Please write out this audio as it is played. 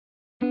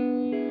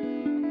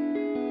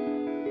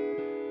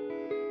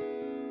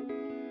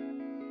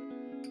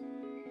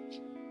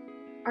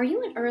Are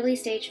you an early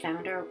stage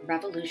founder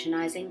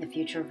revolutionizing the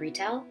future of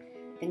retail?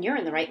 Then you're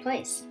in the right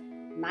place.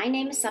 My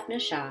name is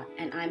Shah,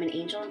 and I'm an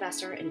angel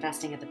investor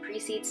investing at the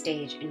pre-seed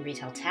stage in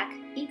retail tech,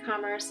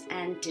 e-commerce,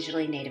 and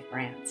digitally native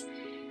brands.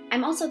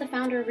 I'm also the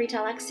founder of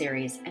Retail X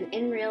Series, an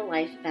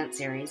in-real-life event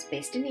series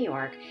based in New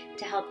York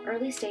to help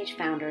early-stage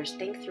founders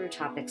think through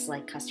topics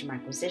like customer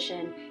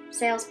acquisition,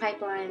 sales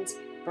pipelines,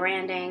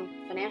 branding,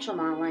 financial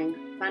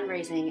modeling,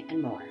 fundraising, and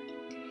more.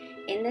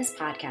 In this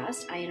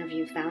podcast, I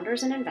interview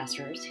founders and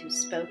investors who've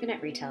spoken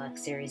at Retail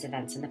X Series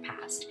events in the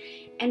past,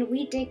 and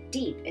we dig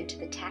deep into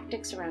the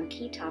tactics around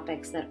key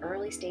topics that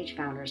early-stage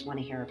founders want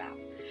to hear about.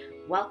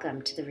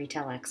 Welcome to the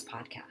Retail X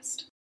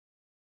podcast.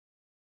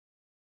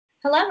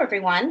 Hello,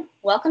 everyone.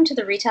 Welcome to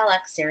the Retail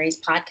X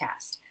Series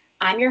podcast.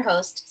 I'm your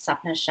host,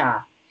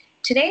 Shah.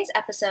 Today's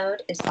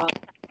episode is all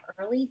about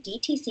early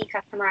DTC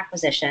customer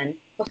acquisition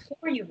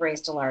before you've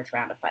raised a large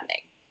round of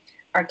funding.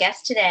 Our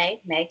guest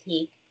today, Meg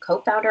Heek,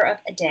 co-founder of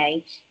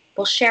Aday,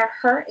 will share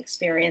her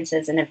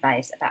experiences and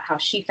advice about how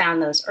she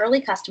found those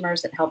early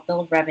customers that helped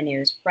build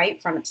revenues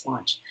right from its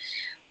launch.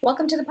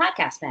 Welcome to the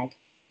podcast, Meg.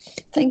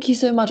 Thank you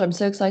so much. I'm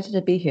so excited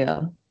to be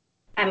here.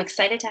 I'm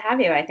excited to have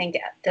you. I think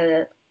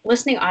the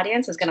listening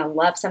audience is going to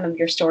love some of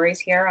your stories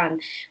here on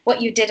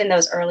what you did in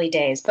those early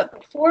days. But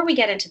before we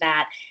get into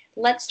that,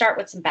 let's start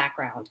with some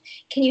background.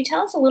 Can you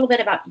tell us a little bit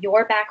about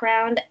your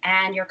background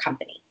and your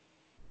company?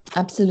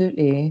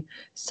 Absolutely.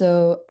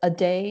 So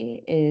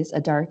Aday is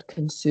a direct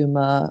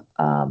consumer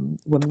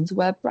women's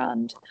wear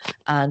brand,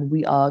 and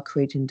we are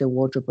creating the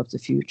wardrobe of the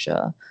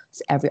future.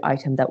 So every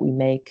item that we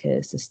make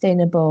is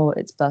sustainable,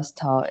 it's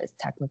versatile, it's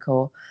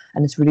technical,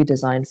 and it's really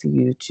designed for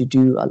you to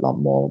do a lot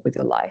more with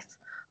your life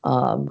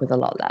with a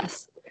lot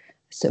less.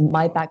 So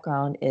my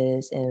background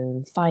is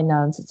in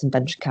finance, it's in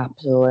venture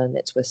capital, and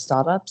it's with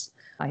startups.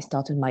 I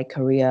started my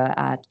career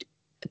at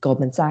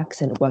Goldman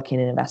Sachs and working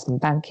in investment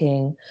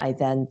banking. I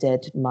then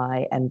did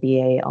my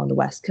MBA on the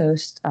West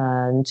Coast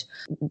and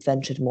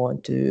ventured more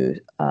into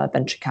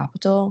venture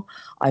capital.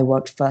 I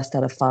worked first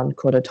at a fund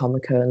called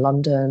Atomico in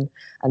London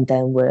and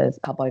then with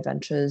Cowboy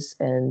Ventures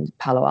in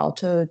Palo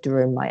Alto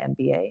during my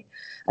MBA.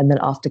 And then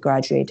after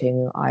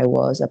graduating, I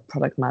was a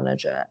product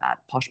manager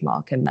at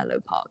Poshmark in Menlo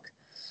Park.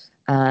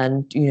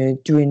 And,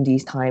 during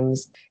these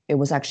times, it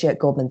was actually at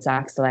Goldman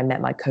Sachs that I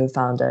met my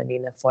co-founder,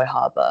 Nina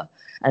Foy-Harbour,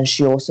 and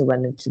she also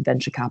went into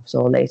venture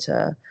capital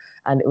later.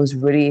 And it was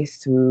really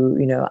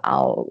through,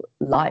 our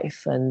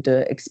life and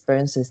the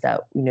experiences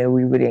that,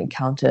 we really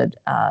encountered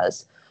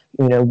as,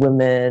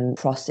 women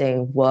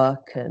crossing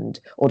work and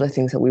all the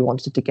things that we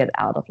wanted to get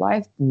out of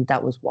life. And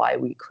that was why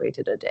we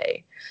created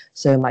Aday.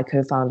 So my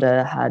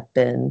co-founder had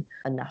been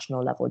a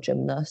national level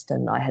gymnast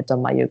and I had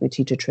done my yoga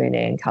teacher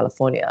training in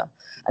California.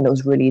 And it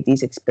was really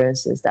these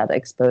experiences that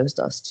exposed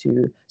us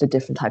to the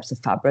different types of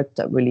fabric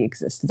that really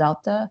existed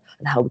out there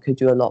and how we could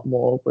do a lot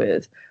more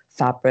with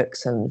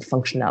fabrics and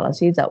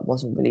functionality that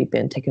wasn't really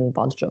being taken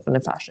advantage of in the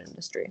fashion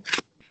industry.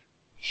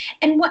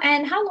 And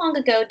how long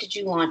ago did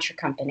you launch your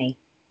company?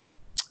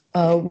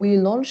 We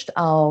launched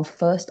our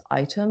first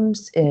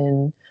items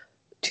in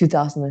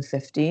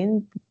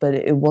 2015, but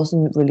it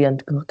wasn't really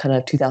until kind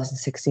of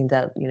 2016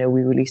 that,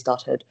 we really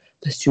started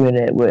pursuing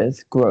it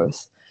with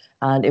growth.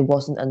 And it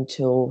wasn't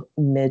until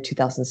mid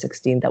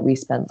 2016 that we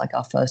spent like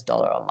our first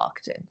dollar on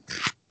marketing.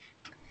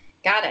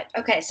 Got it.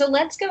 Okay, so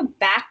let's go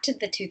back to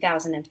the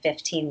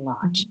 2015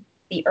 launch,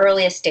 the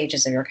earliest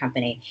stages of your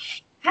company.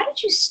 How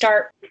did you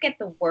start to get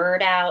the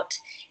word out?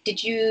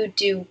 Did you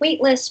do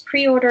wait lists,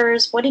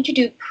 pre-orders? What did you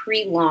do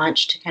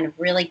pre-launch to kind of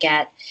really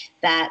get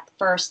that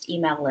first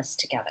email list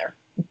together?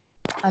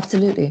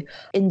 Absolutely.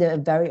 In the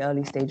very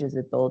early stages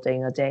of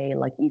building Aday,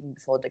 like even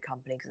before the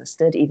company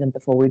existed, even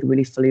before we'd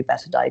really fully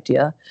vetted the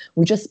idea,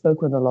 we just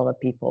spoke with a lot of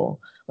people.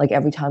 Like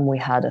every time we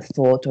had a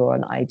thought or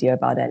an idea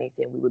about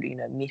anything, we would,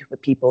 meet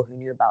with people who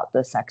knew about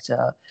the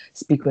sector,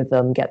 speak with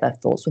them, get their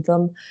thoughts with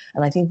them.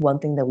 And I think one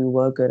thing that we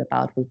were good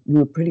about was we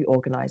were pretty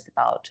organized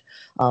about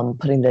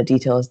putting the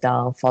details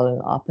down,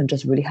 following up, and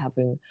just really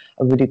having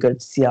a really good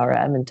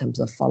CRM in terms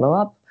of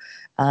follow-up.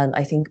 And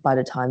I think by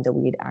the time that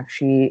we'd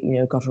actually,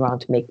 got around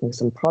to making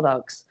some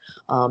products,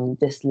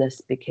 this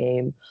list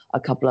became a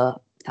couple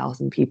of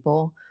thousand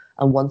people.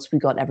 And once we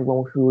got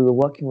everyone who we were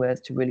working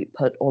with to really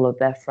put all of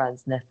their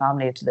friends and their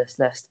family into this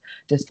list,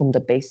 this formed the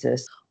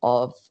basis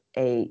of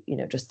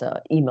just an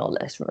email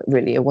list,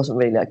 really. It wasn't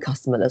really a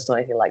customer list or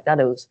anything like that.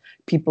 It was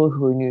people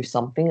who knew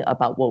something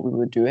about what we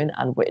were doing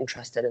and were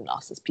interested in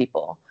us as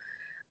people.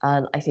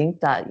 And I think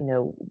that,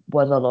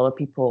 what a lot of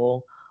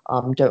people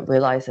don't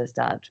realize is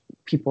that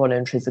people are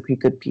intrinsically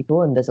good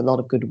people and there's a lot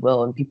of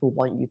goodwill and people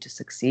want you to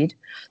succeed.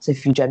 So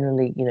if you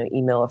generally,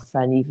 email a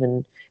friend,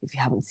 even if you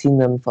haven't seen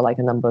them for like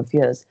a number of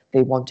years,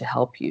 they want to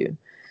help you.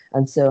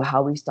 And so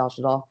how we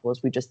started off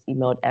was we just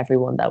emailed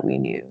everyone that we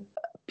knew,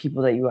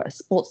 people that you were at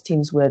sports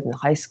teams with in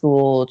high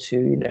school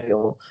to,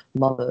 your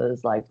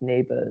mothers, like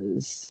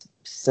neighbors,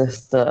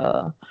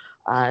 sister,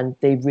 and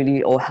they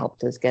really all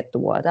helped us get the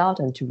word out.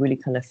 And to really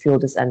kind of fuel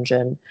this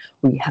engine,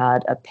 we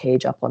had a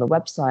page up on a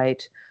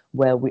website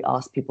where we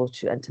asked people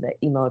to enter their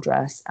email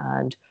address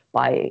and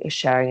by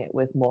sharing it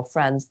with more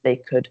friends, they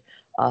could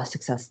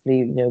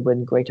successfully,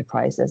 win greater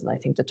prizes. And I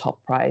think the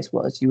top prize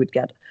was you would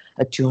get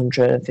a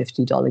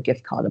 $250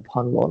 gift card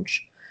upon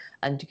launch.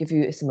 And to give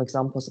you some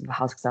examples of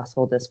how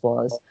successful this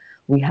was,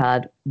 we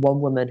had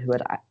one woman who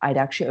I'd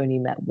actually only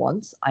met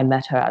once. I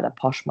met her at a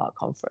Poshmark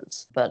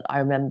conference, but I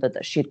remember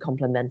that she had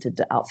complimented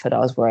the outfit I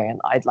was wearing,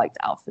 and I'd liked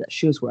the outfit that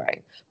she was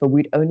wearing, but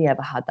we'd only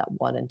ever had that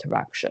one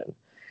interaction.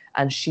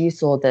 And she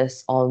saw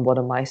this on one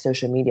of my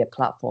social media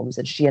platforms,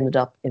 and she ended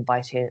up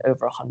inviting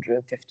over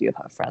 150 of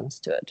her friends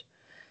to it.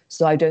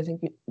 So I don't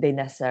think they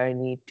necessarily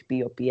need to be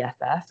your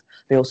BFF.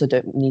 They also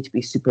don't need to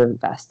be super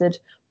invested.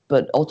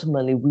 But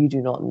ultimately, we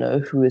do not know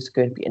who is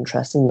going to be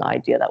interested in the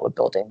idea that we're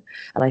building.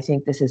 And I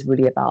think this is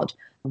really about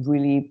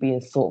really being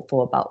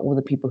thoughtful about all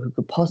the people who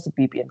could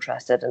possibly be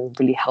interested and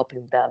really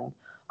helping them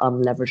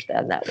leverage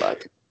their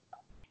network.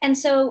 And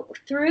so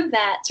through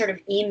that sort of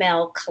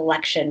email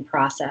collection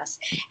process,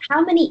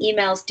 how many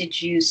emails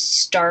did you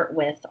start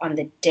with on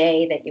the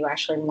day that you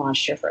actually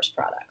launched your first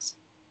products?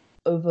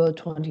 Over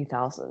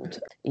 20,000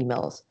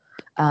 emails.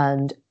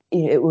 And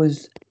it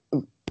was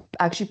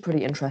actually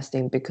pretty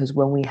interesting because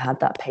when we had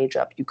that page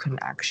up, you couldn't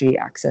actually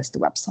access the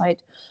website.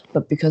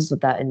 But because of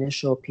that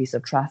initial piece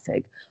of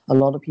traffic, a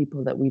lot of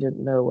people that we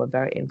didn't know were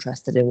very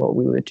interested in what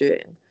we were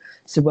doing.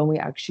 So when we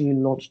actually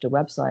launched the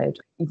website,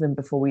 even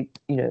before we,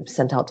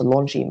 sent out the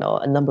launch email,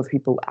 a number of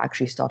people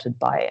actually started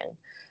buying.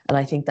 And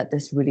I think that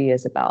this really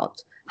is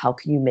about how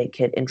can you make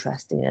it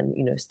interesting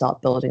and,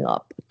 start building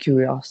up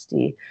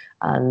curiosity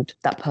and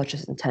that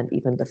purchase intent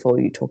even before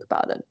you talk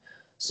about it.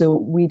 So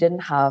we didn't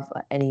have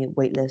any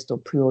waitlist or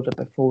pre-order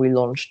before we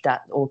launched.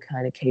 That all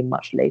kind of came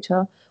much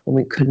later when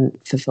we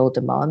couldn't fulfill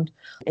demand.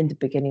 In the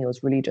beginning, it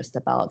was really just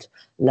about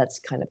let's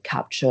kind of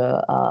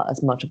capture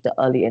as much of the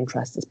early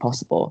interest as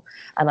possible.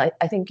 And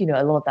I think, a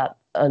lot of that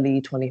early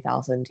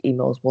 20,000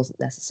 emails wasn't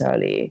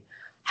necessarily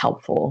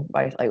helpful,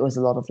 right? Like it was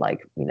a lot of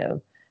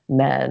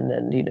men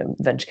and,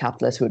 venture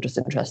capitalists who were just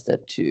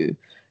interested to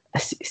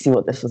see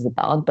what this was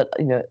about. But,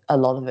 a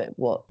lot of it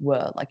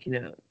were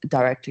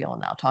directly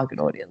on our target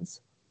audience.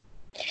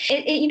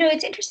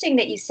 It's interesting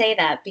that you say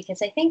that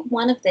because I think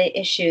one of the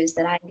issues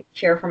that I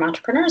hear from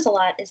entrepreneurs a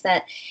lot is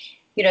that,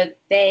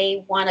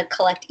 they want to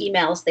collect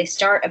emails. They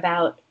start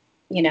about,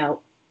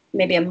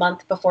 maybe a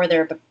month before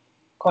they're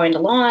going to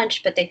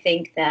launch, but they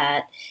think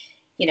that,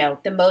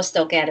 the most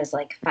they'll get is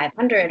like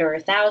 500 or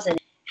 1,000.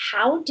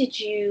 How did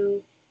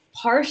you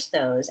parse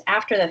those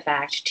after the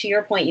fact? To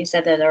your point, you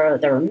said that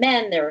there were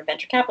men, there were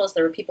venture capitalists,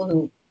 there were people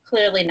who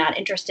clearly not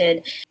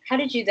interested. How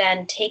did you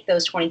then take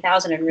those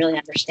 20,000 and really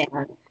understand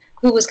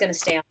who was going to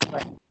stay on the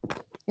list?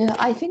 Yeah,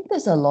 I think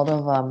there's a lot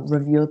of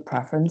revealed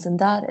preference in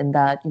that,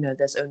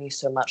 there's only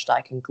so much that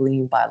I can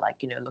glean by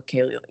looking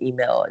at your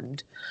email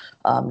and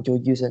your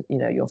user,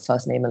 your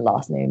first name and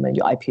last name and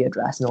your IP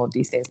address and all of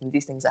these things. And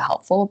these things are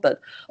helpful, but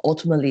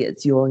ultimately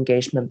it's your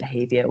engagement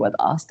behavior with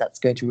us that's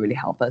going to really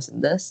help us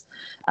in this.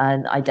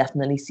 And I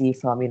definitely see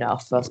from, our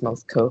first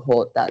month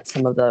cohort that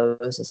some of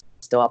those are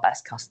still our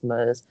best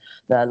customers.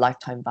 The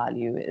lifetime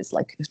value is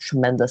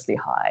tremendously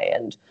high.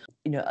 And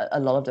a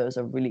lot of those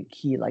are really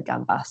key, like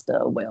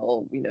ambassador,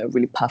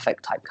 really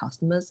perfect type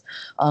customers.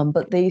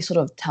 But they sort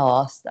of tell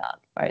us that,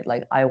 right?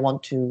 Like, I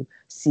want to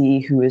see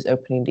who is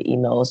opening the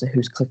emails and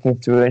who's clicking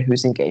through and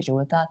who's engaging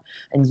with that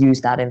and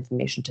use that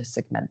information to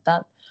segment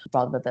that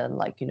rather than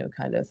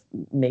kind of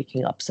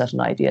making up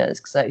certain ideas.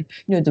 Because,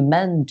 the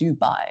men do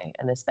buy,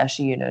 and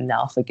especially,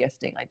 now for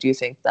gifting, I do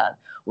think that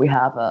we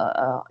have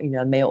a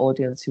male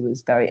audience who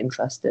is very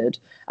interested.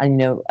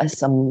 And,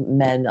 some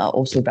men are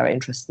also very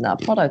interested in our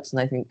products.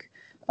 And I think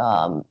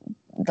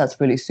that's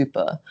really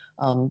super.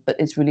 But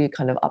it's really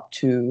kind of up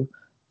to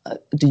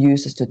the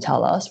users to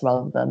tell us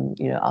rather than,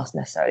 us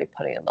necessarily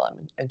putting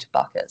them into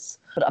buckets.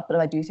 But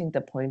I do think the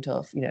point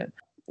of,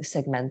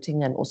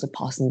 segmenting and also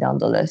passing down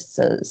the lists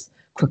as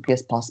quickly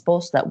as possible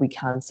so that we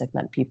can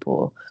segment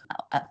people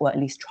or at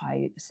least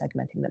try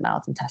segmenting them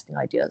out and testing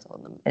ideas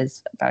on them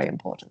is very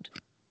important.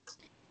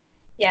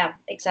 Yeah,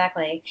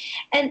 exactly.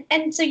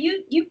 And so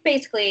you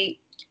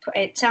basically,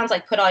 it sounds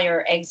like, put all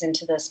your eggs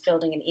into this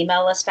building an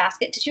email list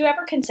basket. Did you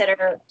ever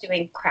consider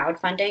doing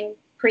crowdfunding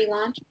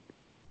pre-launch?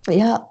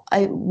 Yeah,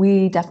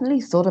 we definitely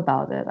thought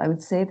about it. I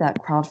would say that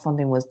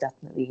crowdfunding was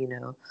definitely,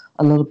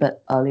 a little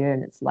bit earlier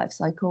in its life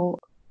cycle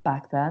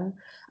back then.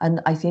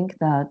 And I think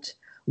that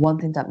one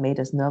thing that made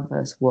us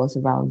nervous was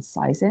around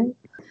sizing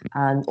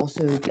and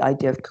also the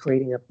idea of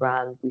creating a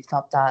brand. We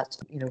thought that,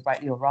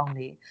 rightly or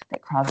wrongly,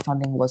 that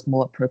crowdfunding was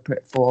more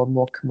appropriate for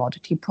more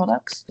commodity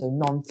products, so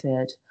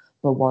non-fit,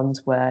 but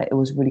ones where it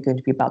was really going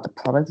to be about the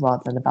product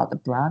rather than about the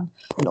brand.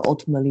 And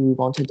ultimately, we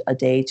wanted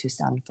Aday to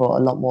stand for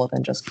a lot more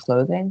than just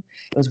clothing.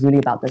 It was really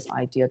about this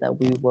idea that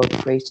we were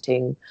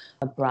creating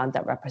a brand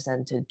that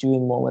represented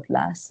doing more with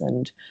less.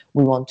 And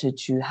we wanted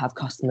to have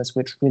customers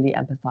which really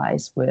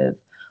empathize with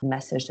the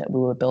message that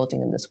we were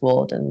building in this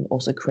world and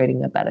also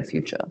creating a better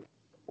future.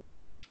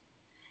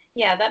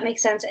 Yeah, that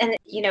makes sense. And,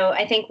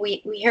 I think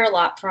we hear a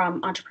lot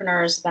from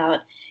entrepreneurs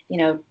about,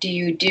 do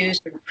you do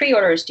sort of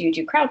pre-orders? Do you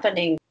do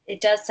crowdfunding?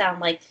 it does sound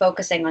like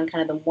focusing on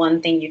kind of the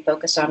one thing you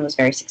focused on was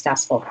very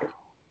successful.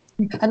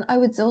 And I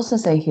would also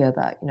say here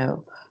that,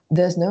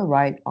 there's no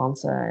right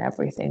answer in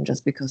everything.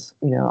 Just because,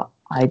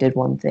 I did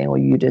one thing or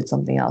you did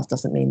something else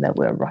doesn't mean that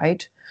we're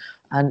right.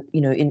 And,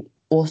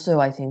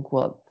 I think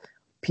what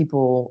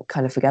people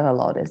kind of forget a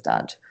lot is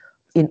that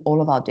in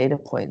all of our data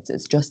points,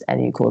 it's just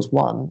n equals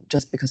 1.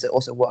 Just because it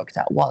also worked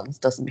out once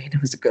doesn't mean it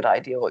was a good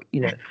idea, or,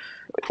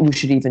 we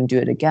should even do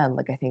it again.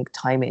 Like, I think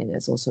timing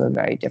is also a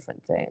very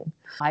different thing.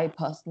 I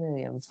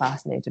personally am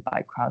fascinated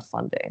by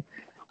crowdfunding.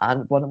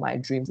 And one of my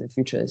dreams in the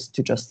future is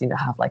to just,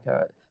 have like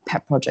a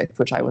pet project,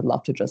 which I would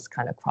love to just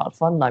kind of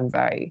crowdfund. I'm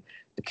very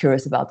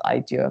curious about the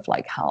idea of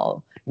like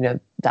how,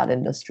 that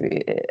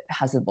industry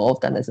has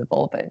evolved and is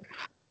evolving.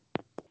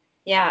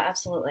 Yeah,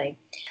 absolutely.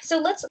 So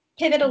let's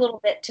pivot a little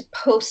bit to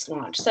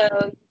post-launch. So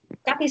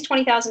you've got these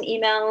 20,000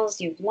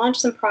 emails, you've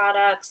launched some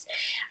products.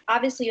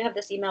 Obviously, you have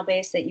this email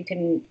base that you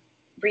can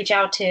reach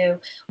out to.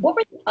 What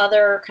were the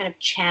other kind of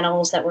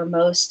channels that were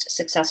most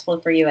successful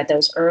for you at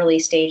those early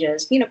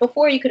stages,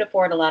 before you could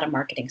afford a lot of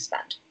marketing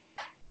spend?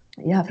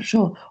 Yeah, for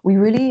sure. We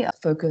really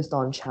focused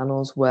on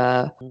channels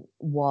where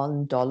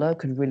 $1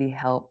 could really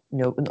help,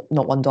 not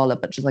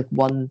 $1, but just like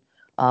one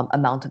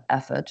amount of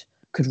effort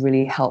could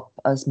really help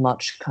as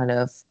much kind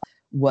of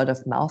word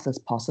of mouth as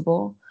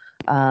possible.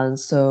 And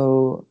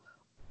so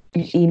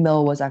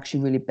email was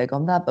actually really big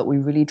on that, but we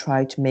really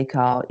tried to make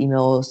our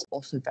emails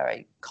also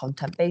very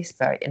content based,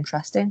 very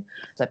interesting,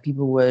 so that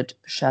people would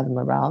share them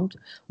around.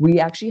 We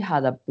actually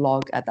had a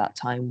blog at that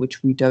time,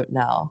 which we don't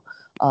now.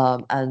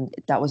 And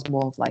that was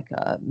more of like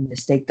a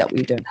mistake that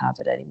we don't have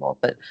it anymore.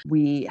 But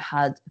we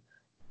had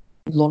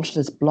launched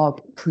this blog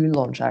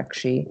pre-launch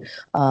actually,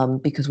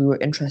 because we were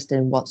interested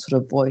in what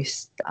sort of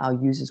voice our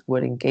users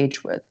would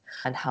engage with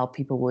and how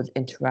people would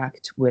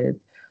interact with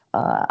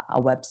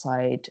our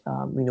website,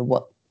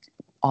 what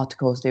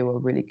articles they were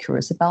really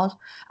curious about.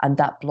 And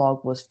that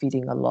blog was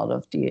feeding a lot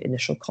of the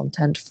initial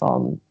content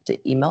from the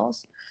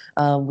emails.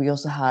 We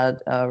also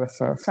had a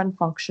refer a friend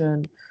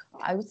function.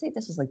 I would say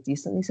this was like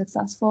decently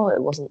successful.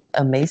 It wasn't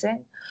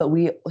amazing, but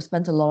we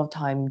spent a lot of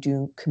time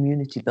doing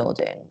community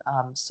building.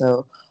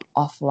 So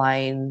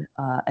offline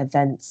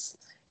events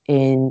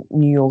in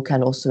New York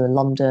and also in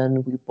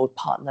London. We would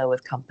partner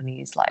with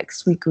companies like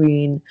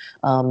Sweetgreen,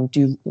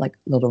 do like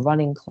a lot of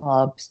running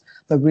clubs,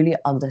 but really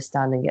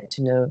understanding, get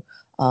to know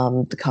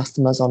the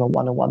customers on a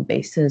one-on-one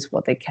basis,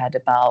 what they cared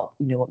about,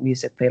 what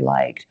music they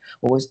liked,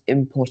 what was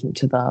important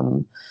to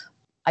them.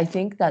 I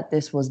think that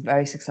this was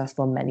very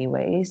successful in many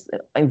ways.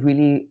 It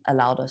really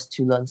allowed us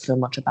to learn so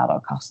much about our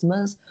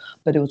customers,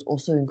 but it was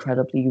also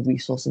incredibly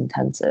resource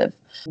intensive.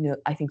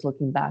 I think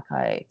looking back,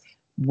 I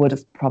would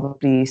have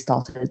probably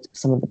started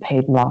some of the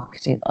paid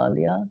marketing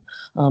earlier.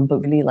 But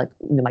really, like,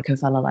 my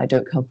co-founder and I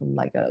don't come from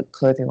like a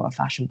clothing or a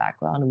fashion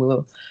background, and we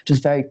were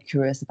just very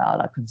curious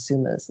about our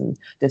consumers, and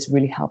this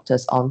really helped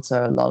us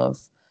answer a lot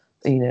of,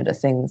 the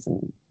things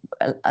and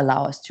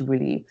allow us to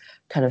really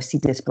kind of see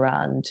this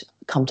brand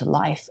come to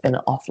life in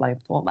an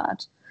offline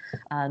format.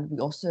 And we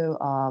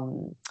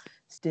also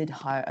did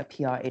hire a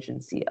PR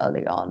agency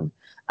early on,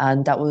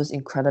 and that was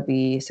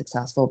incredibly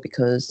successful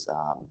because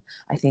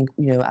I think,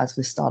 as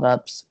with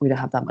startups, we don't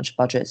have that much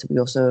budget,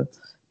 so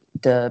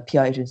the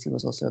PR agency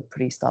was also a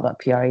pretty startup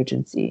PR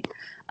agency,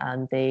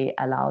 and they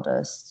allowed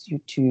us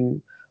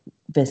to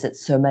visit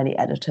so many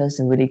editors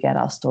and really get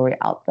our story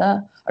out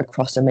there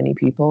across so many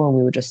people. And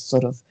we were just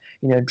sort of,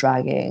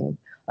 dragging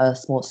a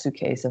small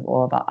suitcase of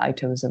all of our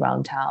items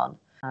around town.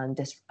 And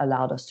this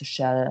allowed us to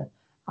share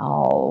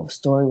our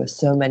story with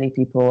so many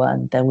people.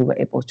 And then we were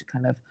able to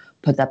kind of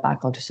put that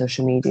back onto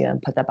social media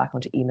and put that back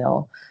onto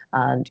email.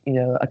 And,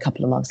 a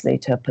couple of months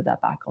later, put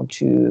that back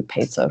onto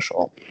paid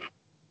social.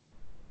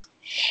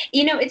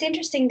 It's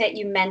interesting that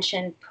you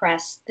mentioned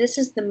press. This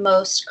is the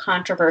most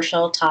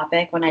controversial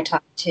topic when I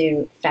talk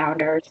to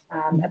founders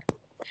of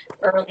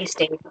early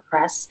stage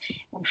press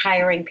and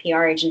hiring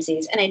PR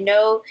agencies. And I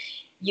know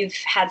you've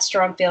had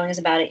strong feelings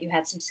about it. You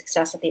had some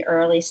success at the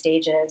early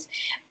stages.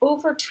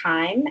 Over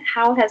time,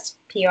 how has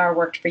PR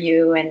worked for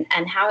you, and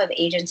how have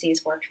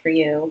agencies worked for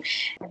you?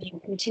 Have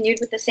you continued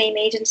with the same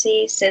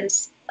agency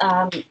since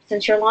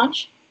your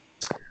launch?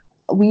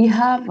 We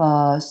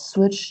have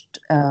switched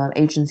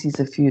agencies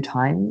a few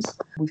times.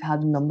 We've had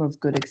a number of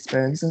good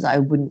experiences. I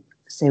wouldn't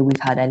say we've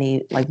had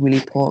any like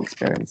really poor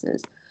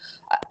experiences.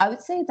 I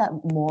would say that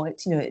more,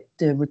 it's,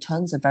 the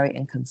returns are very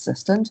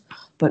inconsistent,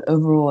 but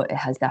overall it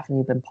has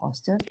definitely been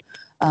positive.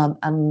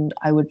 And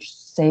I would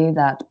say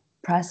that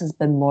press has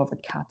been more of a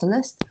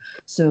catalyst.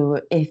 So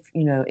if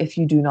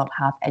you do not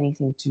have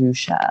anything to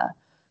share,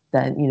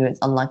 then, it's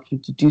unlikely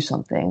to do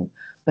something.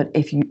 But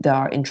if there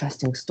are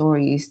interesting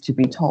stories to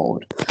be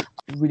told,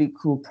 really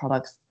cool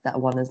products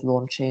that one is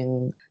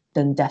launching,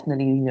 then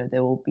definitely,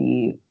 there will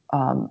be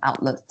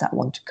outlets that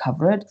want to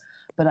cover it.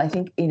 But I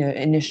think,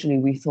 initially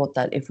we thought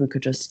that if we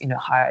could just,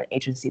 hire an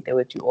agency, they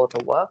would do all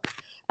the work.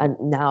 And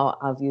now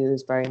our view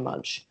is very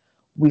much,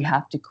 we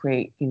have to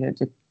create,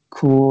 the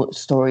cool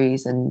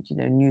stories and,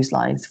 news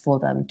lines for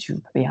them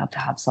to be able to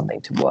have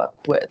something to work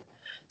with.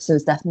 So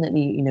it's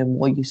definitely,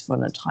 more useful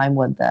in a time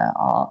when there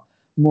are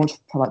more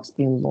products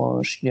being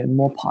launched,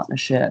 more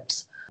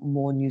partnerships,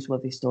 more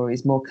newsworthy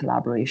stories, more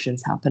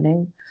collaborations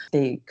happening.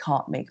 They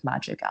can't make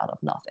magic out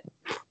of nothing.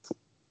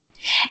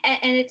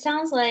 And it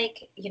sounds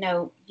like,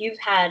 you've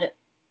had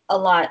a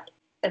lot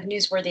of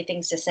newsworthy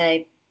things to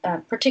say,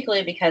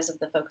 particularly because of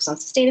the focus on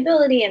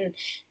sustainability and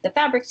the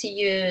fabrics you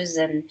use,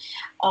 and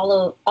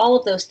all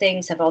of those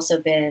things have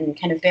also been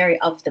kind of very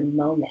of the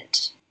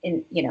moment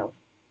in,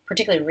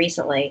 particularly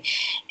recently.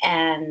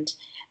 And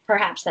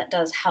perhaps that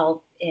does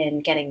help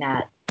in getting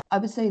that. I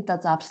would say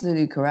that's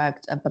absolutely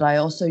correct. But I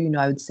also,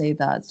 I would say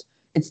that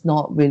it's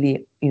not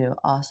really,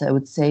 us. I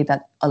would say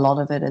that a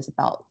lot of it is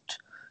about,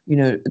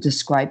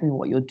 describing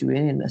what you're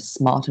doing in a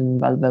smart and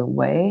relevant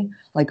way.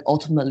 Like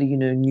ultimately,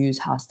 news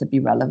has to be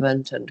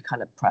relevant and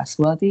kind of press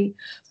worthy.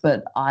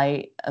 But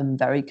I am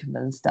very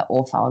convinced that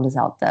all founders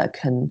out there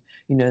can,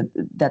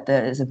 that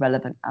there is a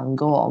relevant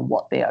angle on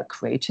what they are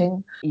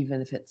creating,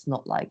 even if it's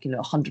not like,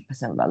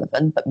 100%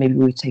 relevant, but maybe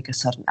we take a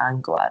certain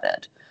angle at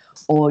it.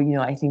 Or,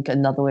 I think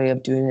another way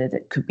of doing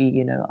it could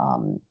be,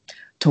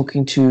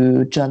 talking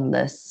to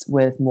journalists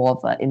with more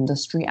of an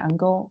industry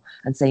angle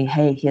and saying,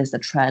 hey, here's the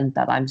trend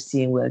that I'm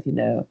seeing with,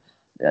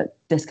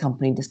 this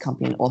company,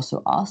 and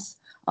also us.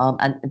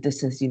 And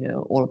this is,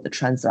 all of the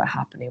trends that are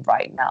happening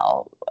right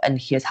now. And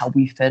here's how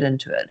we fit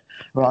into it,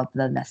 rather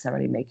than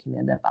necessarily making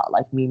it about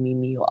like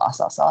me, or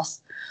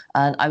us.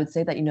 And I would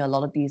say that, a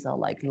lot of these are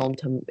like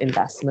long-term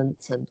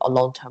investments and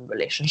long-term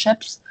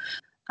relationships.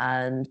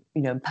 And,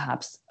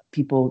 perhaps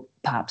people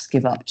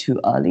give up too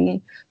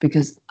early,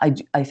 because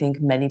I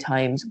think many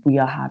times we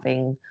are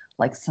having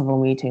like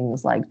several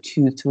meetings, like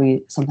 2,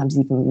 3, sometimes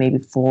even maybe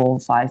 4 or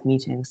 5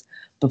 meetings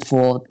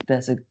before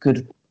there's a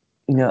good,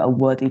 a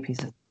worthy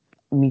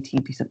meaty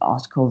piece of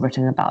article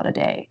written about a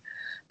day.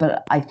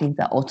 But I think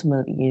that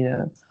ultimately,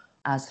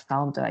 as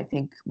founder, I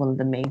think one of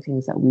the main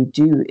things that we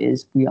do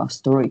is we are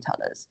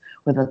storytellers,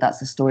 whether that's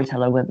a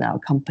storyteller within our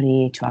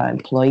company, to our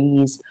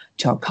employees,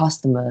 to our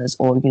customers,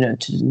 or, to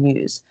the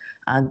news.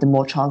 And the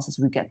more chances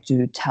we get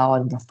to tell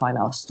and refine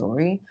our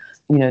story,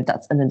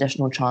 that's an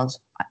additional chance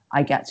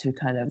I get to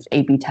kind of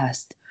A/B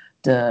test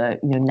the,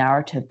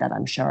 narrative that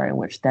I'm sharing,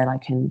 which then I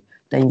can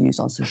then use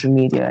on social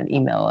media and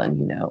email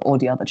and, all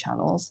the other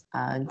channels.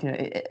 And,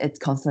 it's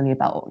constantly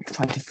about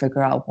trying to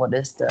figure out what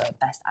is the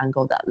best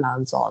angle that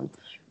lands on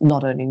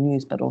not only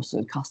news, but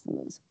also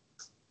customers.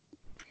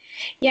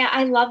 Yeah,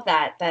 I love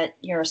that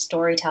you're a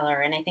storyteller.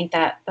 And I think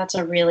that that's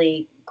a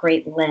really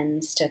great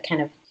lens to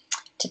kind of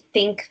to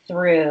think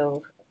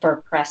through for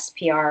press,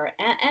 PR,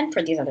 and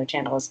for these other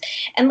channels.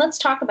 And let's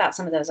talk about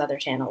some of those other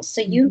channels.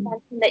 So you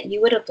mentioned that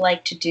you would have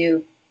liked to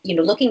do,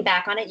 looking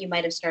back on it, you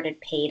might have started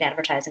paid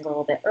advertising a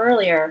little bit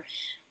earlier.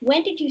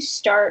 When did you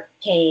start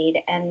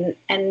paid,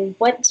 and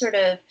what sort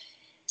of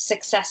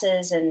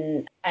successes,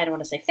 and I don't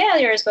want to say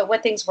failures, but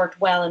what things worked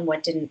well and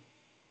what didn't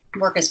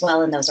work as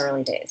well in those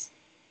early days?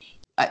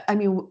 I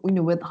mean,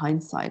 with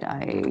hindsight,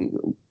 I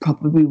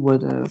probably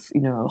would have,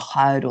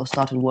 hired or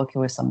started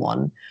working with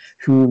someone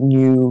who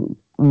knew,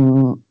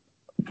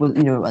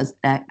 was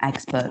an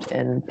expert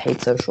in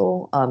paid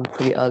social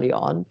pretty early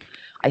on.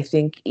 I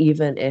think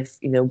even if,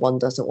 one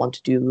doesn't want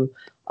to do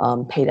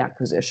paid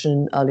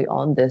acquisition early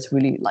on, there's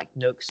really like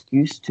no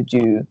excuse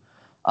to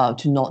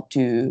not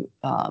do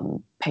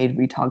paid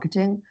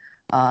retargeting,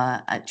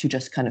 and to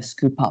just kind of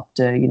scoop up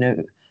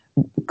the,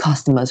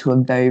 customers who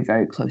are very,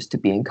 very close to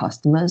being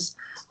customers.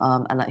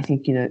 And I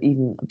think,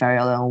 even very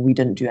early on, we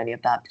didn't do any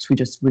of that because we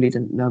just really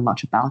didn't know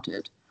much about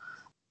it.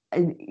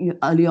 And,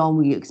 early on,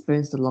 we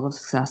experienced a lot of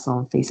success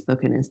on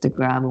Facebook and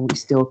Instagram, and we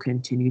still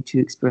continue to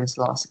experience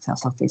a lot of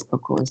success on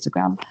Facebook or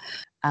Instagram.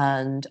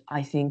 And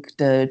I think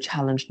the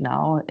challenge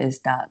now is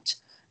that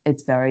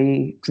it's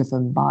very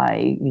driven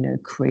by,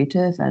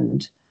 creative,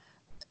 and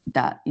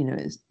that,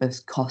 is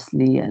both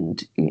costly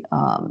and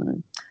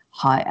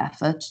high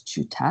effort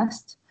to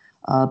test.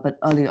 But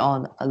early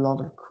on, a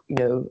lot of,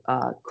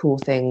 cool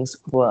things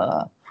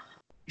were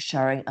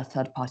sharing a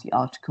third-party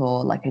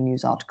article, like a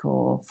news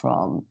article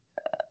from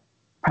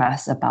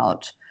press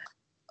about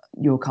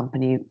your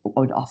company,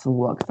 would often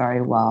work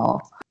very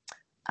well.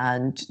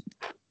 And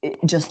it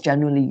just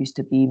generally used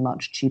to be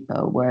much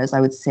cheaper. Whereas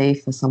I would say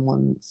for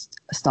someone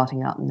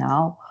starting out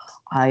now,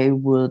 I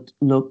would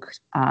look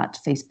at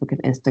Facebook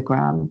and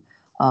Instagram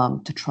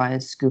to try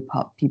and scoop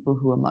up people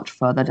who are much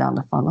further down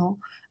the funnel,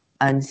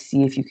 and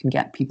see if you can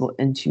get people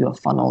into your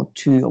funnel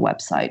to your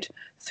website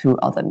through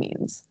other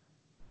means.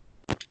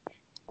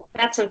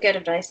 That's some good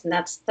advice, and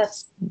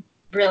that's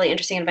really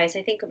interesting advice.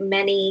 I think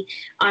many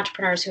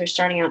entrepreneurs who are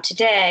starting out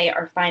today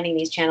are finding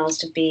these channels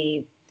to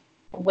be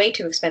way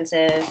too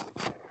expensive.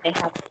 They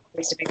have to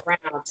raise a big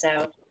round.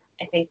 So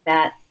I think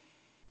that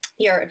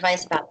your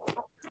advice about that,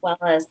 as well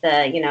as the,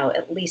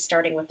 at least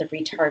starting with the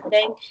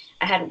retargeting,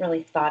 I hadn't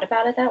really thought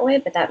about it that way,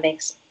 but that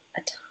makes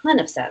a ton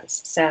of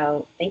sense.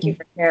 So thank you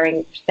for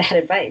sharing that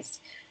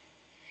advice.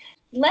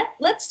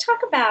 Let's talk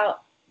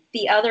about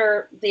the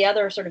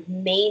other sort of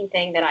main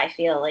thing that I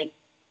feel like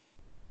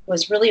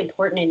was really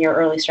important in your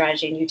early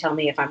strategy, and you tell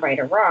me if I'm right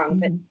or wrong,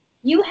 but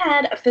you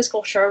had a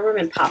physical showroom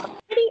in pop-up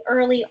pretty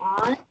early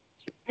on,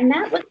 and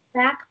that was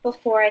back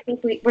before, I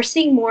think we're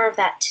seeing more of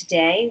that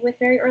today with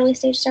very early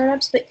stage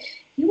startups, but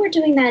you were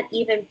doing that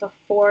even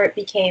before it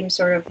became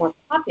sort of more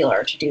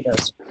popular to do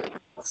those.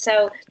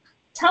 So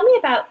tell me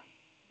about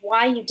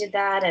why you did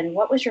that and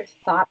what was your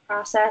thought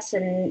process,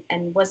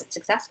 and was it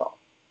successful?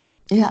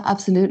 Yeah,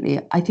 absolutely.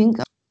 I think,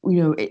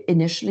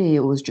 initially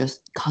it was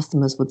just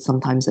customers would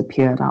sometimes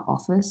appear at our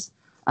office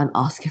and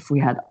ask if we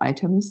had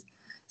items.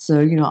 So,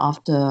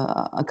 after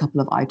a couple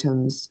of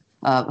items,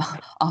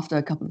 after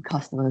a couple of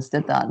customers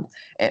did that,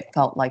 it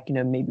felt like,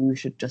 maybe we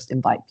should just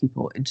invite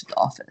people into the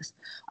office.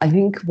 I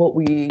think what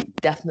we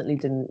definitely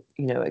didn't,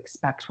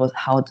 expect was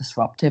how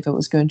disruptive it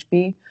was going to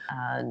be.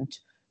 And,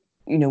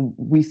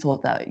 we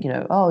thought that,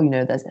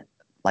 there's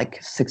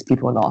like 6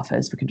 people in the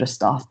office, we can just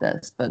staff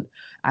this. But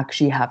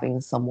actually having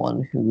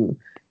someone who,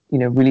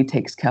 really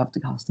takes care of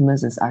the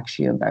customers is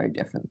actually a very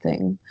different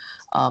thing.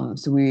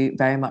 So we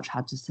very much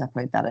had to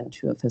separate that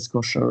into a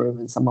physical showroom,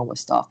 and someone was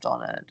staffed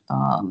on it,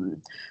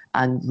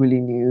 and really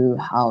knew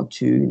how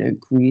to,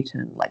 greet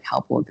and like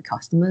help all the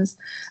customers.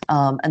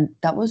 And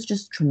that was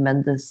just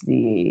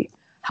tremendously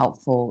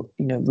helpful,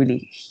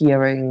 really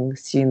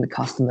seeing the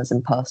customers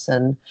in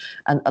person.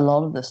 And a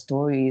lot of the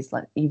stories,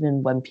 like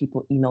even when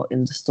people email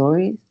in the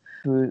stories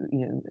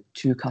through,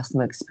 to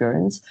customer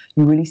experience,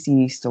 you really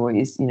see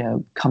stories,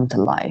 come to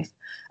life.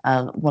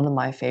 And one of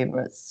my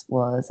favorites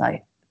was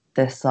like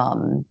this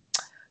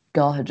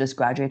girl had just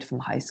graduated from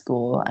high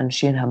school, and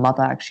she and her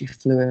mother actually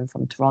flew in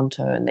from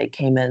Toronto, and they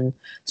came in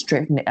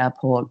straight from the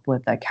airport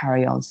with their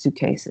carry-on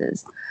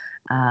suitcases.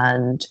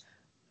 And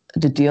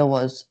the deal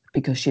was,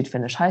 because she'd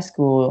finished high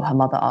school, her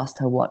mother asked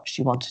her what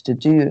she wanted to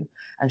do.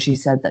 And she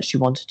said that she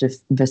wanted to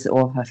visit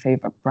all of her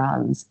favorite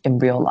brands in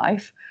real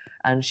life.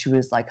 And she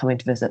was like coming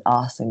to visit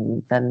us,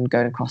 and then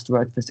going across the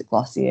road to visit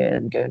Glossier,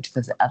 and going to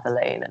visit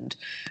Everlane. And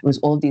it was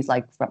all these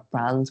like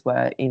brands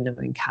where,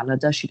 in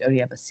Canada, she'd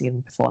only ever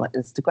seen before on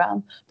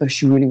Instagram, but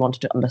she really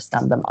wanted to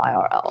understand them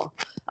IRL.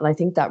 And I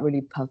think that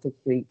really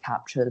perfectly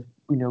captured,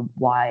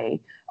 why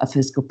a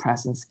physical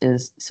presence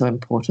is so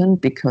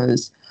important,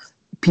 because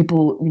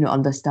people,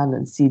 understand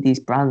and see these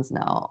brands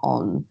now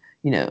on,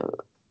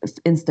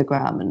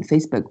 Instagram and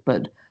Facebook,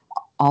 but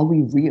are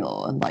we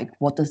real? And like,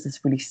 what does this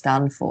really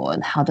stand for?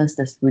 And how does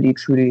this really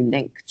truly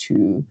link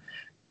to,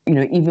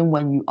 even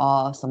when you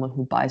are someone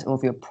who buys all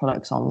of your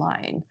products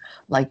online,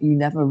 like you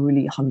never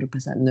really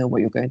 100% know what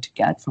you're going to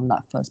get from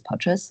that first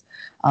purchase.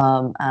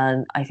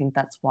 And I think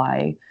that's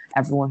why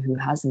everyone who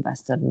has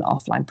invested in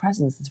offline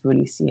presence has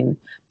really seen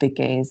big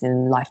gains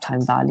in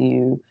lifetime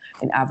value,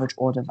 in average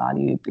order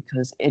value,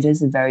 because it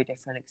is a very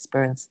different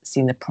experience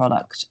seeing the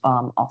product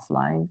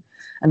offline.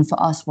 And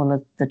for us, one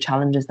of the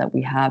challenges that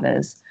we have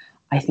is,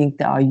 I think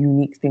there are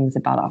unique things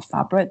about our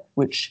fabric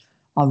which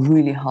are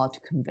really hard to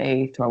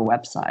convey through our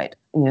website.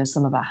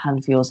 Some of our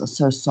hand feels are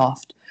so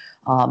soft.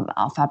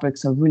 Our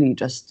fabrics are really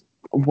just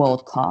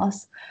world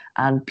class,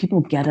 and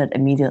people get it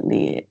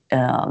immediately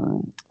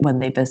when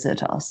they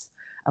visit us.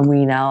 And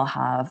we now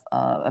have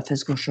a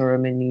physical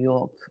showroom in New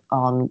York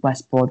on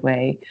West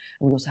Broadway,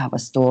 and we also have a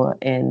store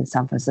in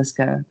San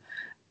Francisco.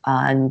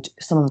 And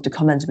some of the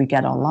comments we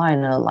get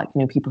online are like,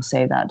 people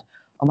say that,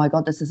 oh my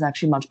God, this is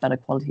actually much better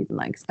quality than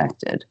I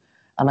expected.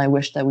 And I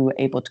wish that we were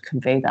able to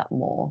convey that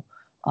more.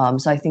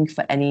 So I think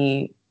for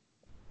any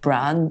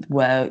brand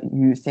where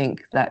you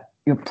think that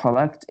your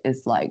product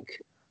is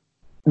like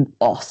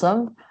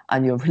awesome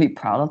and you're really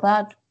proud of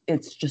that,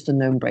 it's just a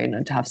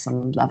no-brainer to have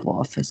some level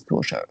of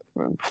physical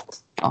showroom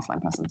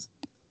offline presence.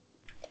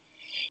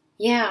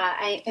 Yeah,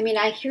 I mean,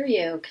 I hear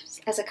you.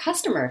 'Cause as a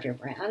customer of your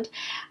brand,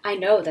 I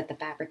know that the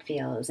fabric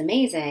feel is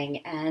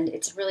amazing, and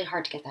it's really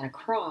hard to get that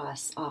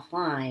across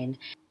offline.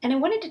 And I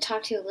wanted to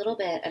talk to you a little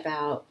bit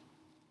about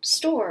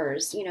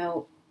stores.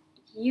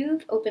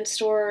 You've opened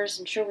stores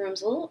and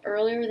showrooms a little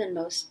earlier than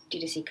most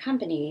D2C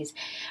companies.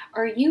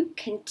 Are you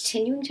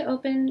continuing to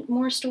open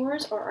more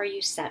stores, or are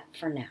you set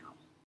for now?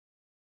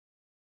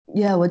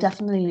 Yeah, we're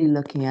definitely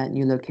looking at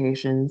new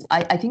locations.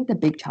 I think the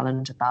big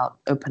challenge about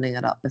opening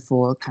it up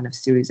before kind of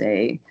Series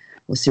A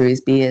or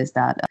Series B is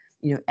that,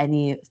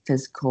 any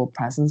physical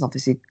presence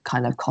obviously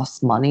kind of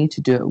costs money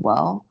to do it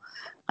well.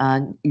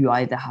 And you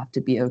either have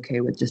to be okay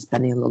with just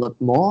spending a little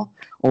bit more,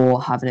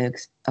 or having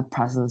a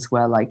presence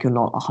where like you're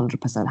not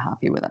 100%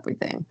 happy with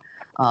everything.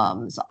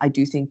 So I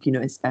do think,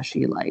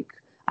 especially like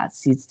at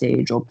seed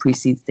stage or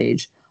pre-seed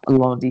stage, a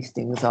lot of these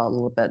things are a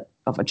little bit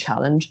of a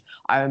challenge.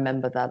 I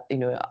remember that,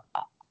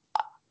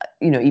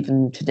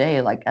 even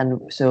today, like,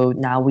 and so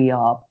now we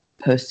are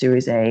post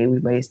Series A. We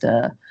raised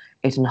a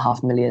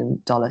 $8.5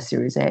 million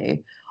Series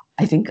A.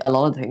 I think a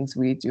lot of things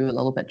we do a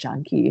little bit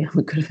janky.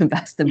 We could have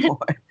invested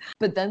more.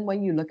 But then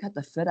when you look at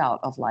the fit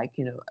out of like,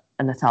 an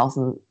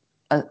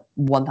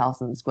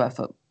 1,000 square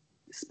foot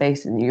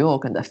space in New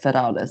York, and the fit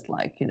out is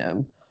like,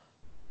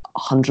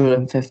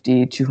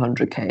 150,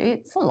 200K,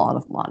 it's a lot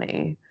of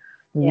money.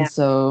 Yeah. And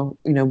so,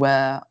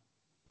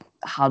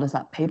 how does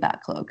that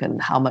payback look,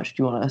 and how much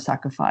do you want to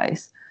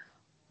sacrifice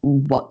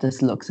what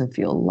this looks and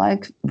feel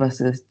like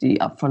versus the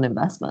upfront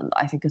investment?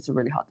 I think it's a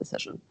really hard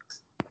decision.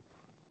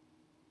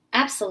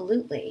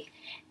 Absolutely.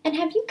 And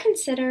have you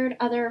considered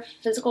other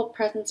physical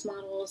presence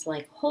models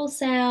like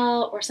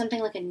wholesale or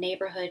something like a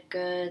neighborhood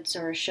goods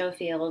or show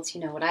fields,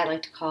 what I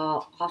like to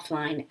call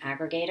offline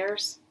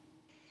aggregators?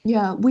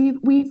 Yeah,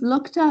 we've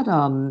looked at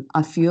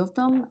a few of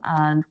them,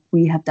 and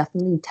we have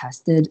definitely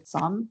tested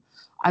some.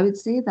 I would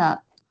say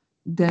that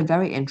they're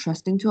very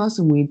interesting to us,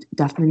 and we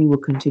definitely will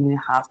continue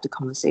to have the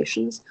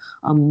conversations.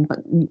 But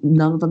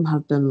none of them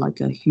have been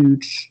like a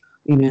huge,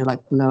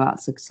 like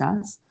blowout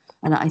success.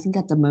 And I think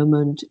at the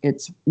moment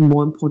it's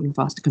more important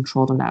for us to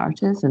control the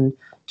narrative and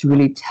to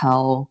really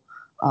tell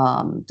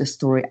the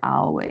story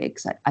our way.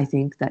 Because I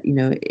think that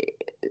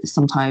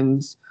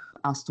sometimes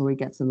our story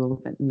gets a little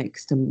bit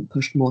mixed and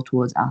pushed more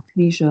towards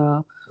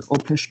athleisure or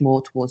pushed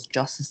more towards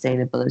just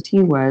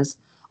sustainability, whereas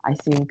I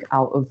think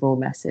our overall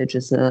message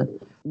is a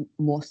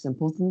more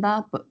simple than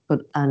that, but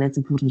and it's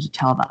important to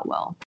tell that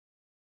well.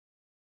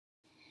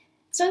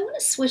 So I want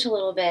to switch a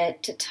little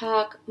bit to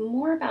talk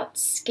more about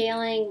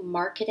scaling,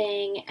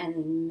 marketing,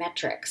 and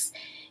metrics.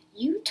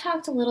 You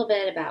talked a little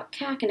bit about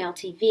CAC and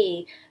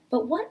LTV,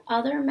 but what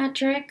other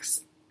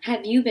metrics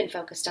have you been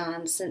focused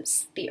on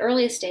since the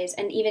earliest days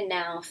and even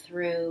now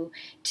through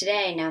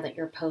today, now that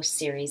you're post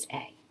Series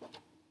A?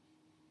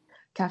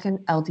 CAC and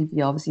LTV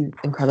are obviously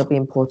incredibly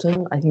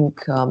important. I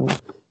think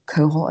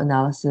cohort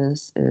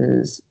analysis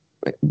is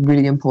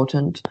really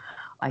important.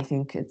 I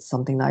think it's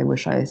something that I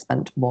wish I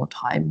spent more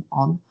time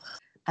on.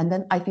 And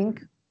then I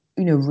think,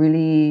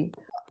 really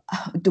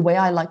the way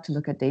I like to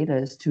look at data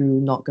is to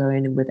not go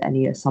in with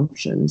any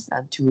assumptions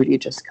and to really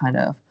just kind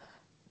of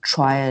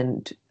try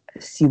and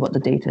see what the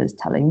data is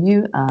telling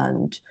you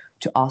and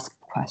to ask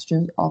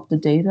questions of the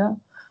data.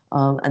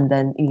 And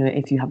then,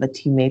 if you have a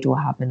teammate or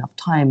have enough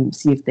time,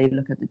 see if they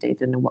look at the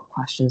data and what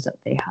questions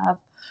that they have,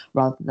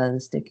 rather than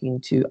sticking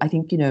to, I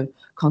think,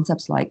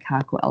 concepts like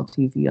CAC or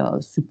LTV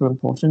are super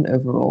important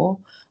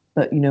overall.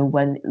 But,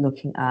 when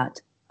looking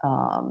at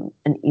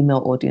an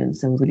email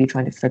audience and really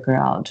trying to figure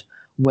out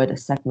where the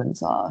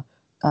segments are,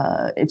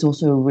 it's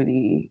also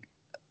really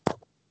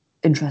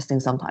interesting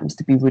sometimes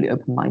to be really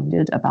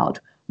open-minded about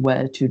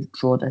where to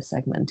draw the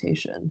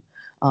segmentation.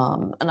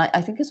 And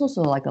I think it's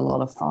also like a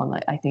lot of fun.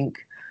 I think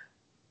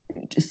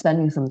just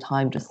spending some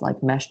time just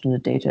like meshed in the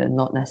data,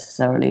 not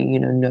necessarily,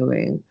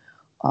 knowing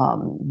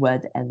where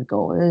the end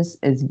goal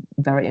is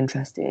very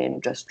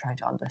interesting. Just trying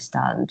to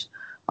understand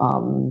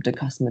the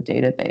customer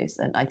database.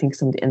 And I think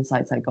some of the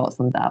insights I got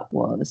from that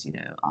was,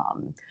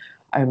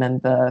 I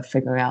remember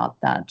figuring out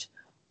that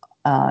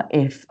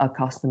if a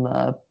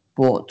customer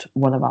bought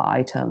one of our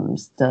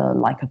items, the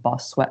Like a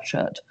Boss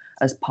sweatshirt,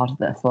 as part of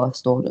their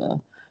first order,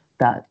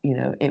 that,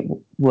 it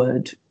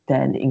would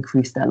then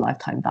increase their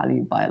lifetime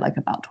value by like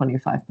about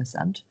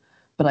 25%.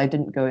 But I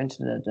didn't go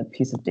into the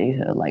piece of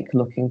data like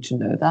looking to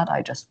know that.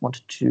 I just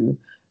wanted to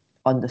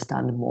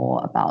understand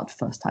more about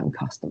first-time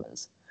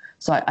customers.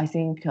 So I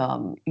think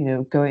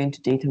going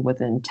into data with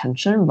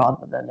intention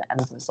rather than the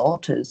end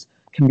result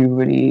can be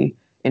really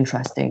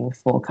interesting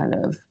for kind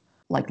of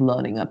like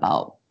learning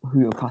about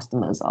who your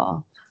customers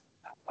are.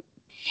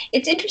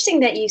 It's interesting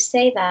that you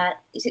say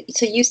that.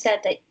 So you said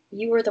that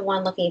you were the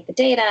one looking at the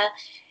data.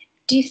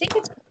 Do you think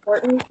it's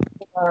important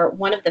for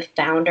one of the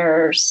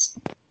founders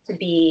to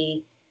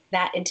be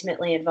that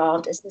intimately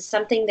involved? Is this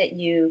something that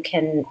you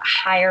can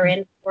hire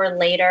in for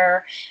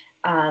later?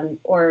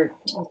 Or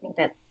do you think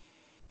that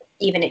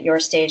even at your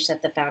stage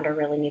that the founder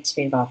really needs to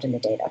be involved in the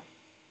data?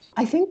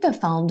 I think the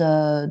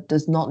founder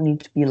does not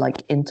need to be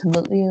like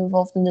intimately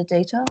involved in the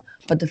data,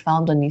 but the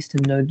founder needs to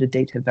know the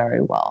data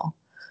very well.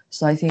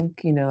 So I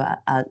think,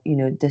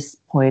 at this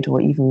point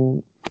or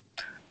even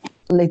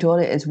later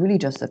on, it's really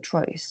just a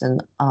choice.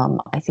 And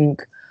I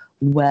think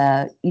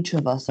where each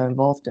of us are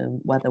involved in,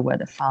 whether we're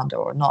the founder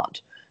or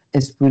not,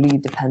 is really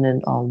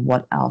dependent on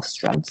what our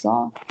strengths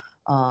are.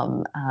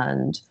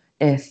 And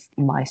if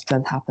my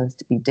strength happens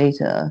to be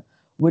data,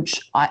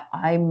 which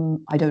I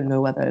don't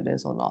know whether it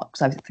is or not,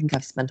 because I think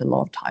I've spent a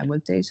lot of time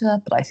with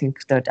data, but I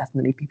think there are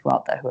definitely people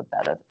out there who are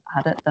better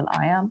at it than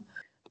I am.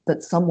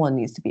 But someone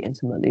needs to be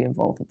intimately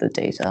involved with the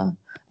data,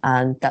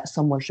 and that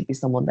someone should be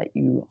someone that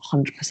you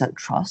 100%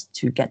 trust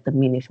to get the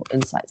meaningful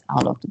insights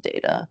out of the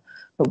data.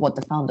 But what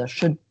the founder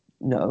should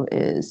know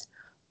is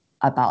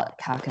about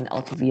CAC and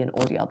LTV and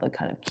all the other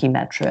kind of key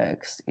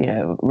metrics,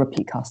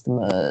 repeat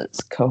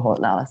customers, cohort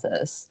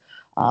analysis,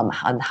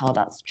 and how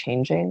that's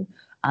changing,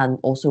 and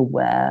also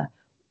where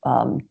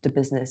the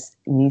business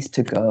needs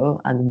to go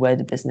and where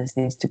the business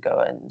needs to go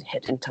and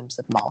hit in terms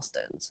of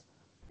milestones.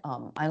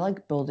 I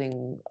like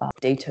building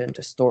data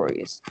into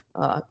stories.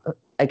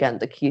 Again,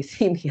 the key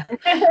theme here.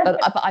 But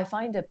I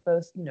find it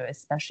both,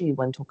 especially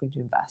when talking to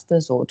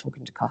investors or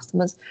talking to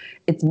customers,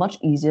 it's much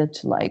easier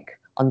to like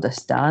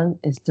understand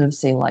instead of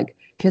saying like,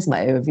 here's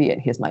my AOV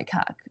and here's my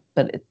CAC.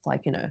 But it's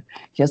like,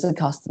 here's a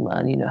customer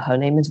and, her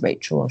name is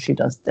Rachel and she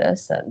does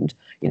this and,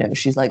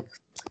 she's like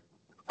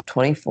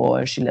 24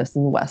 and she lives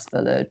in the West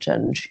Village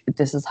and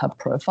this is her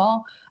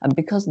profile. And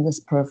because of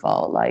this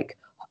profile, like,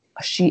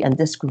 she and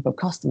this group of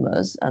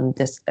customers, and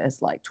this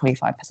is like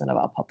 25% of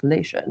our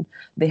population,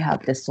 they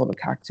have this sort of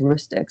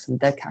characteristics and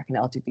their CAC and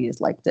LTV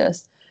is like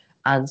this.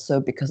 And so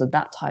because of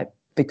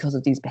because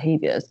of these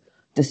behaviors,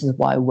 this is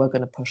why we're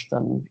going to push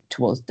them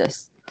towards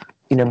this,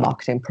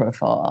 marketing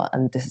profile,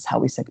 and this is how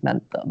we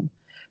segment them.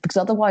 Because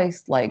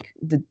otherwise, like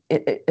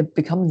it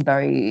becomes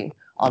very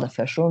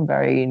artificial and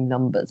very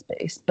numbers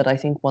based. But I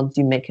think once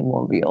you make it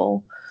more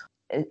real,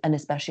 and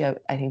especially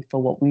I think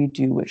for what we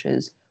do, which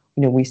is,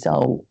 we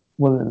sell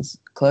women's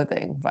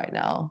clothing right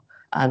now,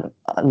 and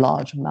a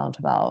large amount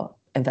of our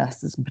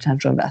investors and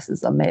potential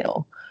investors are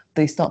male,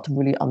 they start to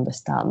really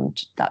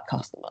understand that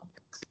customer.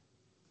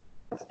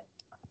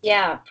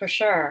 Yeah, for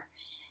sure.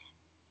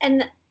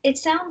 And it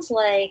sounds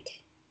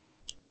like,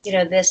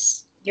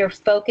 your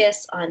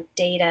focus on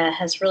data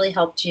has really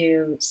helped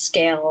you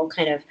scale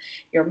kind of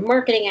your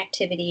marketing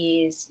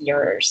activities,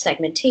 your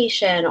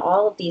segmentation,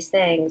 all of these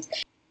things.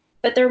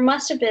 But there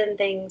must have been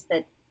things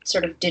that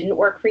sort of didn't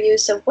work for you.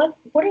 So what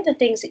are the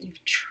things that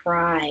you've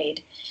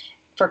tried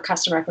for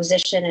customer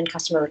acquisition and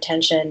customer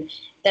retention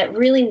that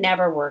really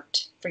never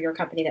worked for your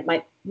company, that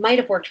might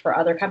have worked for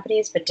other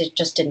companies, but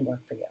just didn't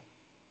work for you?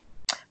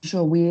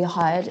 Sure. We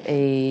hired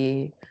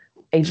a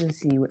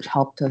agency which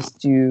helped us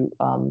do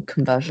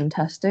conversion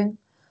testing,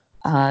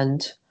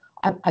 and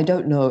I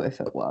don't know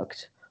if it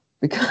worked,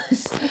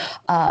 because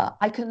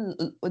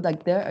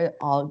there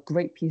are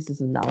great pieces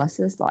of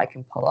analysis that I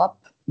can pull up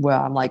where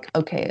I'm like,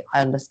 okay,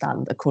 I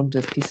understand according to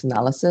this piece of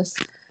analysis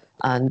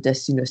and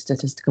this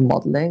statistical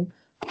modeling,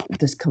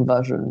 this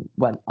conversion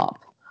went up,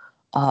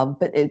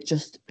 but it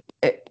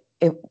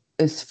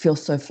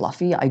feels so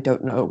fluffy. I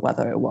don't know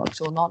whether it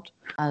works or not.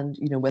 And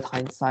with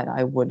hindsight,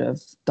 I would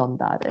have done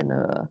that in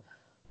a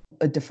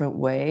different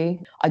way.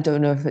 I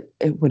don't know if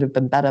it would have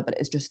been better, but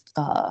it's just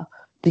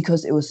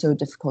because it was so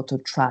difficult to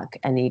track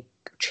any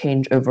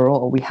change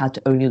overall, we had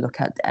to only look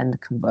at the end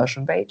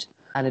conversion rate.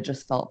 And it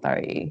just felt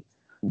the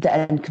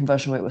end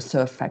conversion rate was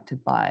so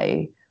affected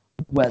by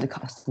where the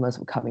customers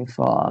were coming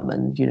from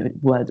and,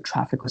 where the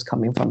traffic was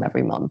coming from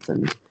every month.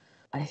 And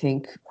I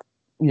think,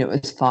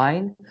 it's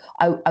fine.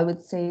 I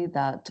would say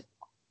that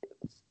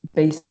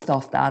based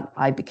off that,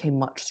 I became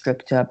much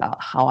stricter about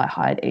how I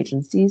hired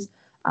agencies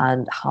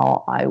and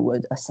how I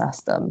would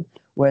assess them.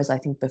 Whereas I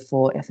think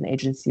before, if an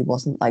agency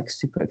wasn't like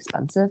super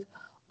expensive,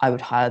 I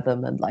would hire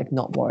them and like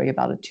not worry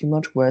about it too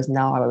much. Whereas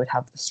now I would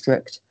have the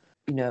strict,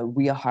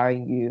 we are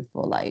hiring you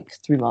for like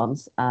 3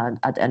 months, and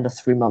at the end of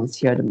 3 months,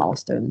 here are the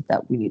milestones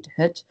that we need to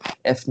hit.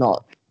 If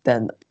not,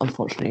 then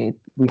unfortunately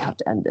we have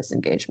to end this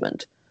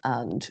engagement,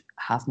 and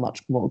have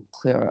much more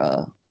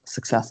clearer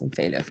success and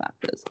failure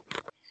factors.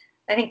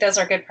 I think those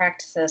are good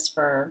practices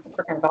for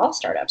kind of all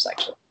startups,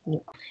 actually.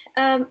 Yeah.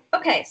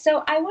 Okay,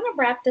 so I want to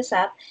wrap this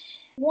up.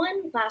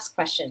 One last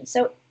question.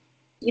 So,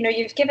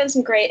 you've given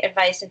some great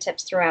advice and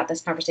tips throughout this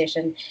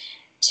conversation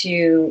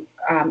to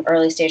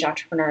early stage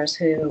entrepreneurs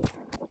who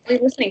are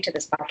listening to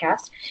this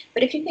podcast.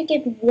 But if you could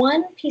give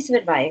one piece of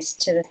advice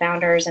to the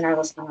founders in our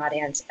listening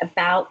audience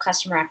about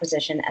customer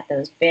acquisition at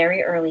those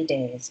very early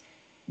days,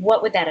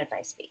 what would that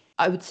advice be?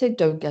 I would say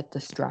don't get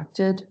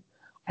distracted.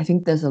 I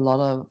think there's a lot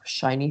of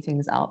shiny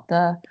things out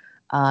there.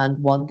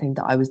 And one thing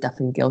that I was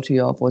definitely guilty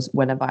of was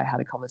whenever I had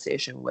a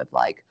conversation with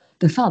like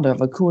the founder of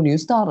a cool new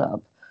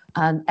startup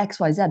and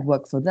XYZ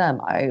worked for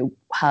them, I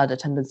had a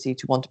tendency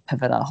to want to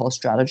pivot our whole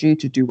strategy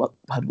to do what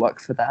had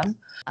worked for them.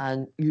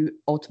 And you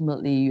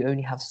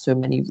only have so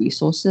many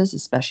resources,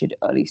 especially at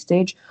the early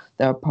stage.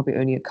 There are probably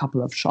only a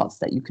couple of shots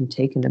that you can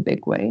take in a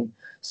big way.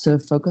 So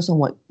focus on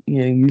what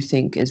you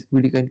think is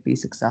really going to be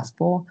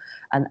successful,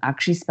 and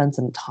actually spend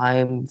some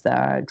time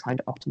there trying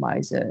to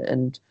optimize it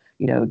and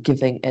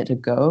giving it a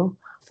go,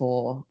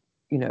 for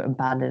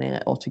abandoning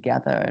it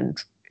altogether and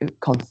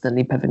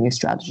constantly pivoting your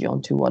strategy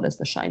onto what is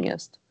the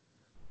shiniest.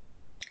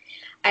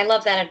 I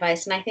love that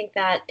advice, and I think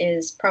that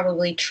is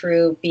probably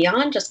true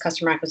beyond just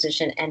customer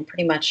acquisition, and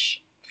pretty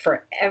much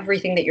for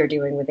everything that you're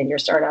doing within your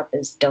startup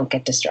is don't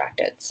get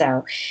distracted.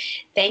 So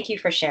thank you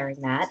for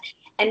sharing that.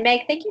 And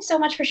Meg, thank you so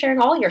much for sharing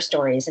all your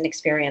stories and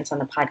experience on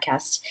the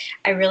podcast.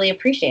 I really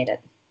appreciate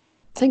it.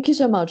 Thank you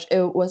so much.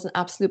 It was an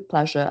absolute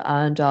pleasure.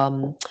 And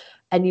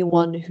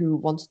anyone who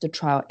wants to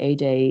try out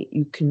Aday,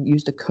 you can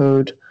use the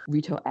code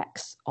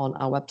RetailX on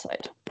our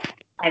website.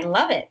 I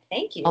love it.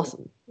 Thank you.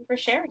 Awesome. Thank you for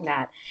sharing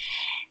that.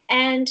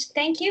 And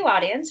thank you,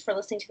 audience, for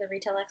listening to the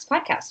RetailX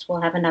podcast. We'll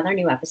have another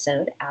new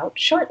episode out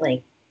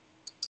shortly.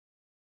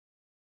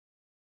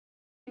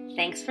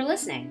 Thanks for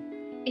listening.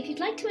 If you'd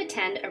like to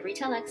attend a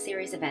RetailX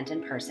Series event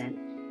in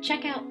person,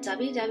 check out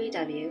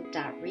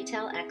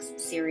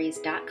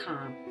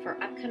www.retailxseries.com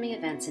for upcoming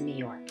events in New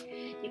York.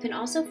 You can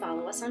also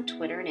follow us on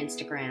Twitter and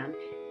Instagram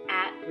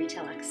at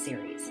RetailX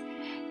Series.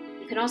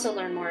 You can also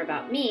learn more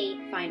about me,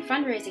 find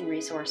fundraising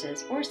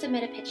resources, or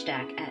submit a pitch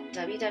deck at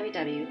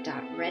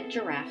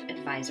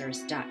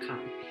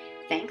www.redgiraffeadvisors.com.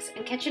 Thanks,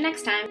 and catch you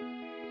next time.